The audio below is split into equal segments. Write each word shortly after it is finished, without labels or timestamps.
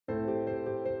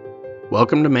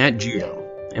Welcome to Matt Geo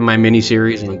and my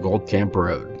mini-series on Gold Camp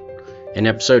Road. In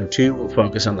episode 2, we'll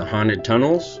focus on the haunted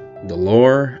tunnels, the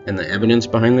lore, and the evidence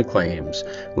behind the claims.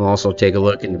 We'll also take a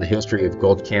look into the history of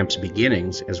Gold Camp's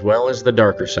beginnings, as well as the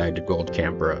darker side to Gold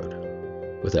Camp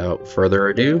Road. Without further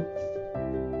ado,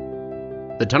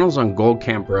 the tunnels on Gold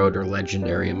Camp Road are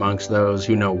legendary amongst those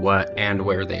who know what and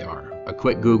where they are. A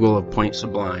quick Google of Point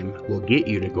Sublime will get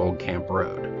you to Gold Camp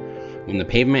Road. When the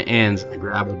pavement ends and the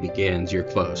gravel begins, you're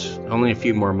close. Only a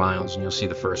few more miles and you'll see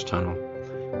the first tunnel.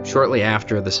 Shortly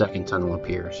after, the second tunnel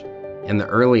appears. In the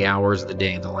early hours of the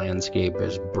day, the landscape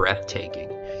is breathtaking,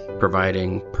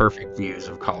 providing perfect views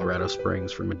of Colorado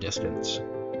Springs from a distance.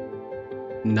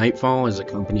 Nightfall is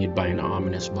accompanied by an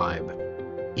ominous vibe.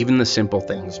 Even the simple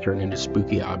things turn into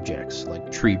spooky objects,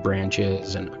 like tree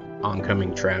branches and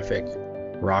oncoming traffic.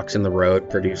 Rocks in the road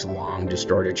produce long,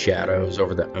 distorted shadows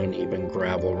over the uneven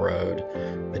gravel road.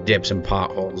 The dips and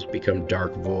potholes become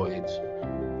dark voids.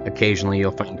 Occasionally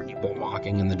you'll find people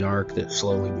walking in the dark that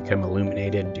slowly become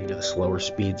illuminated due to the slower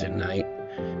speeds at night.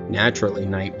 Naturally,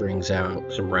 night brings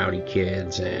out some rowdy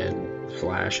kids and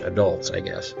 / adults, I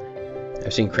guess.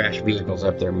 I've seen crashed vehicles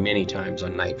up there many times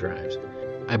on night drives.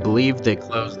 I believe they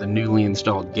close the newly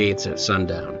installed gates at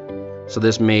sundown. So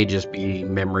this may just be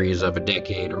memories of a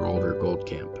decade or older Gold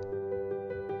Camp.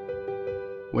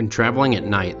 When traveling at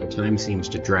night, the time seems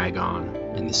to drag on,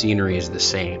 and the scenery is the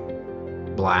same.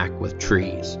 Black with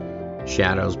trees,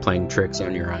 shadows playing tricks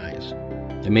on your eyes.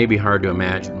 It may be hard to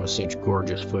imagine with such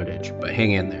gorgeous footage, but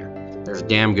hang in there. There's a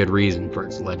damn good reason for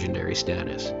its legendary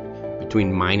status.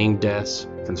 Between mining deaths,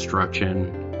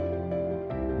 construction,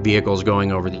 vehicles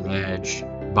going over the edge,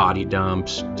 body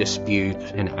dumps,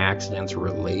 disputes, and accidents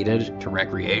related to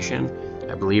recreation,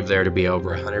 I believe there to be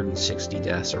over 160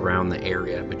 deaths around the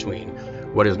area between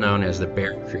what is known as the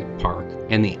Bear Creek Park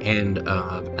and the end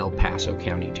of El Paso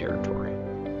County territory.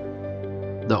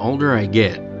 The older I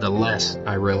get, the less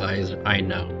I realize I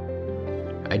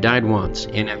know. I died once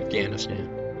in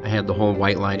Afghanistan. I had the whole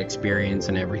white light experience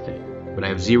and everything, but I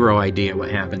have zero idea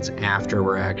what happens after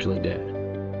we're actually dead.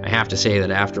 I have to say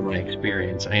that after my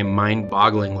experience, I am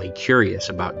mind-bogglingly curious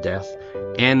about death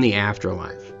and the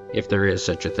afterlife, if there is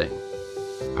such a thing.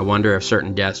 I wonder if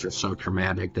certain deaths are so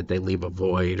traumatic that they leave a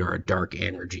void or a dark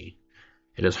energy.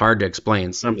 It is hard to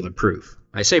explain some of the proof.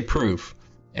 I say proof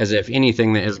as if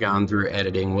anything that has gone through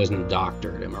editing wasn't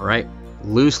doctored, am I right?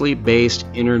 Loosely based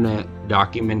internet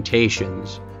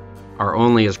documentations are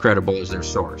only as credible as their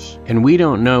source, and we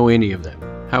don't know any of them.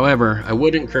 However, I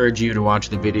would encourage you to watch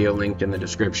the video linked in the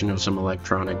description of some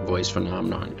electronic voice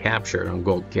phenomenon captured on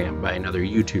Gold Camp by another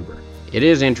YouTuber. It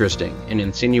is interesting and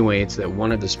insinuates that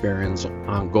one of the spirits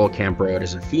on Gold Camp Road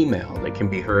is a female that can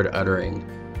be heard uttering,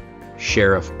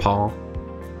 "Sheriff Paul,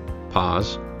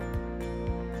 pause,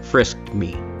 frisked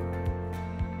me."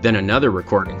 Then another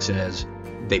recording says,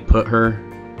 "They put her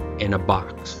in a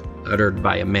box," uttered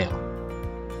by a male.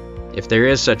 If there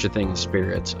is such a thing as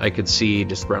spirits, I could see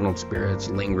disgruntled spirits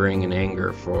lingering in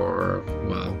anger for,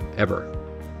 well, ever.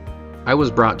 I was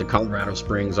brought to Colorado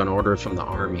Springs on orders from the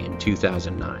Army in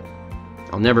 2009.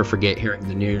 I'll never forget hearing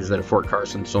the news that a Fort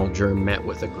Carson soldier met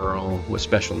with a girl with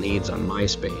special needs on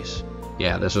MySpace.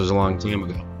 Yeah, this was a long time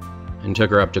ago. And took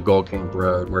her up to Gold Camp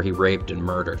Road where he raped and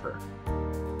murdered her.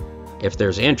 If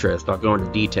there's interest, I'll go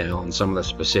into detail on some of the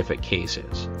specific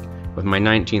cases. With my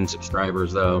 19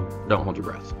 subscribers, though, don't hold your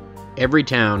breath. Every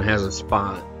town has a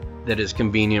spot that is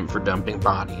convenient for dumping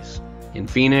bodies. In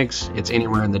Phoenix, it's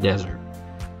anywhere in the desert.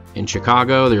 In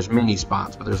Chicago, there's many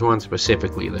spots, but there's one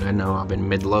specifically that I know of in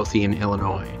Midlothian,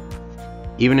 Illinois.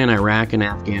 Even in Iraq and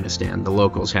Afghanistan, the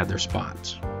locals had their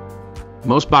spots.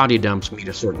 Most body dumps meet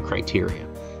a certain criteria.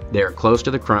 They are close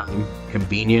to the crime,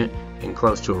 convenient, and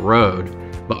close to a road,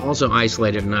 but also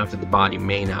isolated enough that the body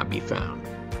may not be found.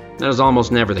 That is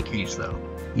almost never the case, though.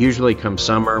 Usually come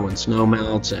summer when snow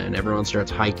melts and everyone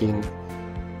starts hiking.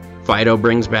 Fido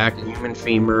brings back a human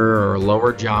femur or a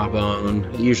lower jawbone.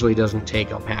 It usually doesn't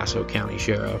take El Paso County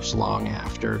sheriffs long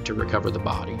after to recover the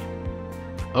body.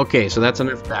 Okay, so that's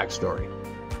enough backstory.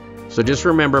 So just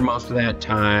remember most of that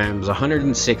times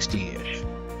 160-ish.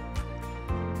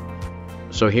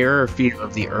 So here are a few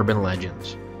of the urban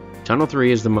legends. Tunnel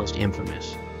 3 is the most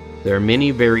infamous. There are many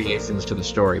variations to the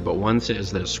story, but one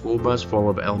says that a school bus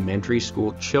full of elementary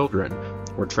school children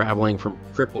were traveling from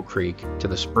Cripple Creek to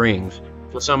the Springs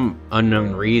for some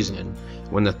unknown reason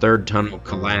when the third tunnel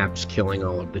collapsed, killing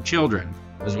all of the children,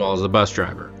 as well as the bus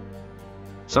driver.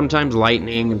 Sometimes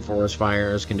lightning and forest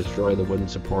fires can destroy the wooden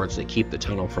supports that keep the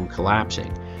tunnel from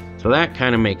collapsing, so that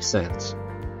kind of makes sense.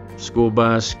 School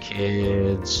bus,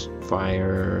 kids,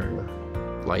 fire,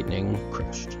 lightning,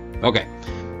 crushed. Okay.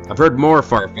 I've heard more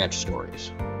far-fetched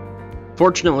stories.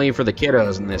 Fortunately for the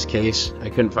kiddos in this case, I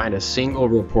couldn't find a single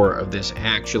report of this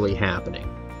actually happening.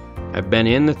 I've been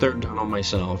in the third tunnel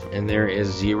myself, and there is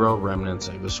zero remnants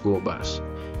of a school bus.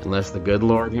 Unless the good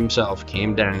Lord himself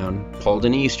came down, pulled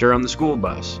an Easter on the school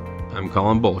bus, I'm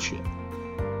calling bullshit.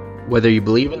 Whether you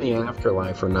believe in the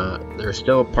afterlife or not, there's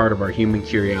still a part of our human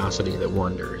curiosity that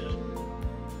wonders.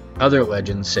 Other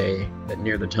legends say that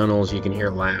near the tunnels you can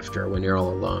hear laughter when you're all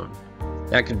alone.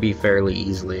 That could be fairly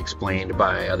easily explained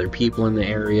by other people in the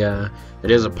area.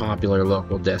 It is a popular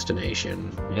local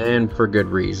destination, and for good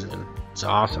reason. It's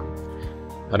awesome.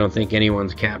 I don't think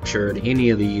anyone's captured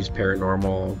any of these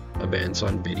paranormal events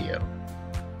on video.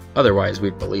 Otherwise,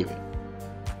 we'd believe it.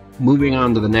 Moving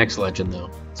on to the next legend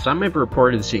though. Some have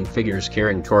reported seeing figures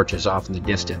carrying torches off in the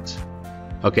distance.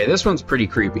 Okay, this one's pretty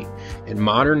creepy. In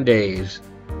modern days,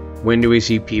 when do we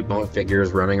see people and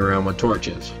figures running around with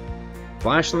torches?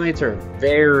 Flashlights are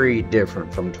very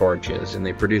different from torches, and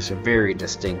they produce a very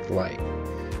distinct light.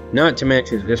 Not to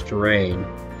mention this terrain,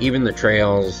 even the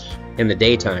trails in the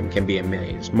daytime can be a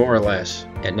maze, more or less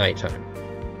at nighttime.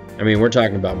 I mean, we're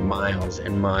talking about miles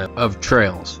and miles of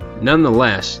trails.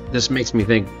 Nonetheless, this makes me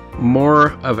think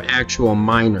more of actual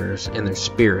miners and their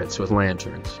spirits with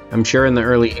lanterns. I'm sure in the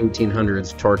early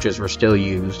 1800s torches were still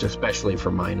used, especially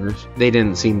for miners. They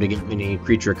didn't seem to get many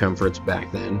creature comforts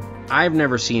back then. I've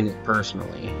never seen it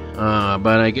personally,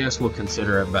 but I guess we'll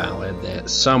consider it valid that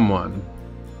someone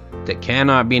that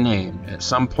cannot be named at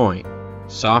some point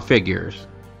saw figures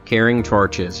carrying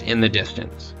torches in the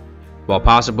distance, while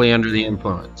possibly under the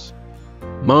influence.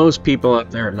 Most people up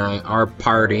there at night are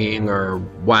partying or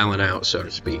wilding out, so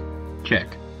to speak. Check.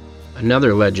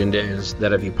 Another legend is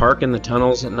that if you park in the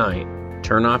tunnels at night,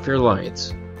 turn off your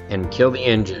lights, and kill the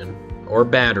engine or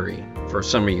battery for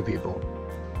some of you people,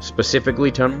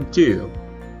 specifically tunnel 2,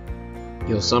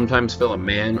 you'll sometimes feel a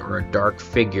man or a dark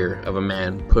figure of a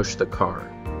man push the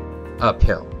car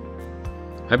uphill.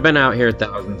 I've been out here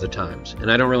thousands of times,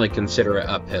 and I don't really consider it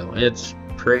uphill. It's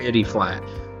pretty flat.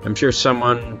 I'm sure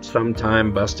someone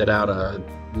sometime busted out a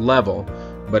level,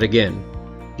 but again,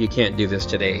 you can't do this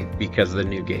today because of the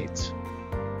new gates.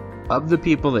 Of the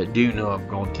people that do know of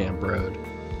Gold Camp Road,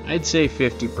 I'd say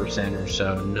 50% or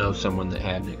so know someone that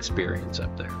had an experience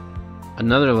up there.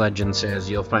 Another legend says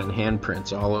you'll find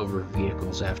handprints all over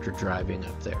vehicles after driving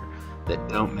up there that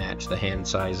don't match the hand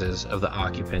sizes of the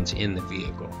occupants in the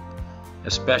vehicle,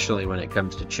 especially when it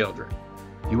comes to children.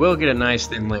 You will get a nice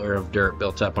thin layer of dirt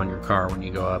built up on your car when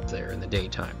you go up there in the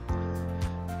daytime.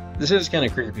 This is kind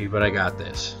of creepy, but I got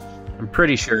this. I'm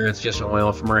pretty sure it's just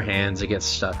oil from our hands that gets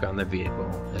stuck on the vehicle,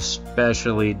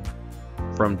 especially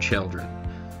from children.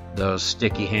 Those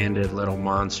sticky-handed little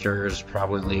monsters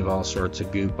probably leave all sorts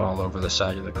of goop all over the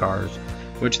side of the cars,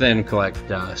 which then collects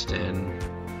dust, and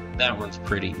that one's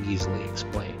pretty easily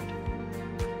explained.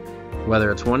 Whether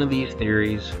it's one of these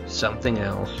theories, something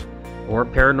else, or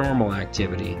paranormal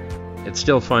activity, it's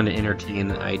still fun to entertain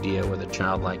the idea with a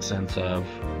childlike sense of,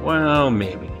 well,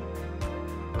 maybe.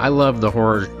 I love the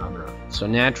horror genre, so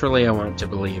naturally I want to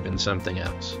believe in something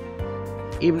else,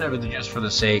 even if it's just for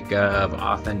the sake of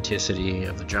authenticity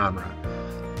of the genre.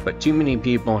 But too many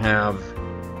people have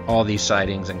all these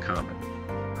sightings in common.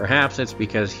 Perhaps it's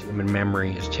because human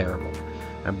memory is terrible.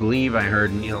 I believe I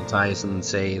heard Neil Tyson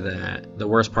say that the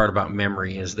worst part about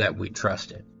memory is that we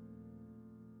trust it.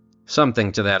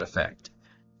 Something to that effect.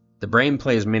 The brain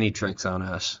plays many tricks on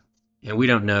us, and we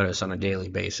don't notice on a daily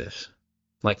basis.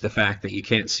 Like the fact that you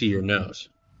can't see your nose.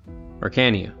 Or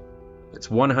can you? It's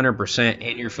 100%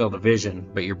 in your field of vision,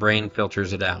 but your brain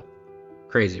filters it out.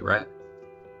 Crazy, right?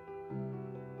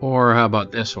 Or how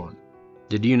about this one?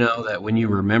 Did you know that when you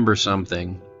remember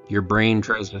something, your brain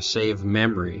tries to save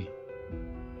memory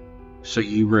so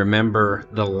you remember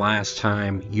the last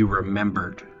time you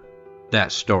remembered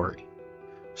that story?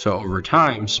 So over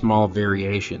time, small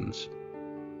variations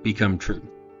become true.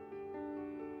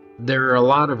 There are a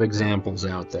lot of examples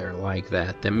out there like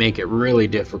that that make it really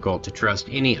difficult to trust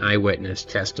any eyewitness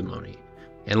testimony,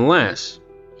 unless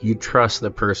you trust the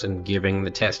person giving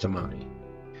the testimony.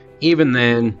 Even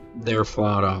then, they're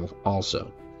flawed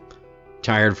also.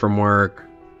 Tired from work,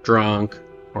 drunk,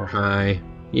 or high,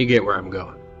 you get where I'm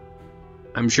going.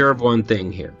 I'm sure of one thing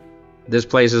here. This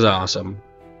place is awesome.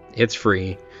 It's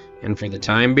free. And for the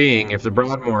time being, if the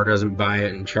Broadmoor doesn't buy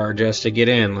it and charge us to get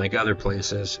in like other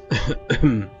places,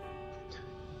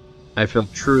 I feel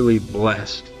truly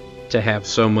blessed to have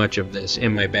so much of this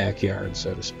in my backyard,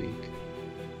 so to speak.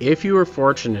 If you are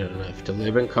fortunate enough to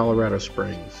live in Colorado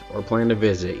Springs or plan to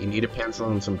visit, you need to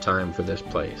pencil in some time for this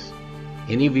place.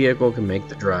 Any vehicle can make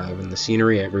the drive, and the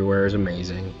scenery everywhere is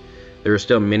amazing. There are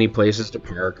still many places to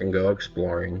park and go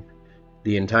exploring.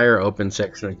 The entire open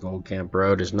section of Gold Camp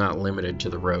Road is not limited to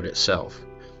the road itself.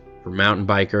 For mountain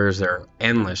bikers, there are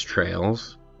endless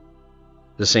trails.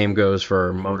 The same goes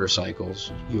for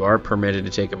motorcycles. You are permitted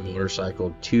to take a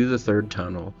motorcycle to the third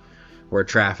tunnel, where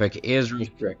traffic is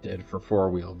restricted for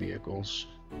four-wheel vehicles.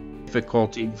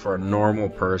 Difficulty for a normal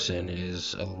person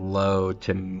is a low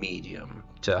to medium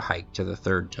to hike to the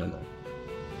third tunnel.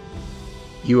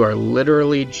 You are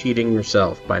literally cheating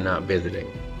yourself by not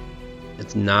visiting.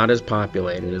 It's not as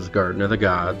populated as Garden of the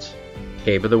Gods,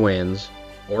 Cave of the Winds,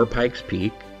 or Pikes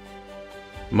Peak.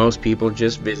 Most people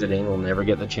just visiting will never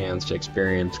get the chance to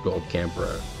experience Gold Camp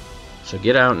Road. So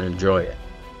get out and enjoy it.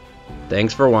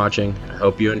 Thanks for watching. I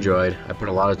hope you enjoyed. I put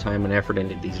a lot of time and effort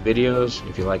into these videos.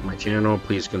 If you like my channel,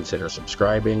 please consider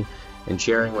subscribing and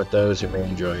sharing with those who may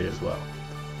enjoy it as well.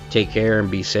 Take care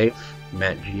and be safe.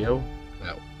 Matt Geo,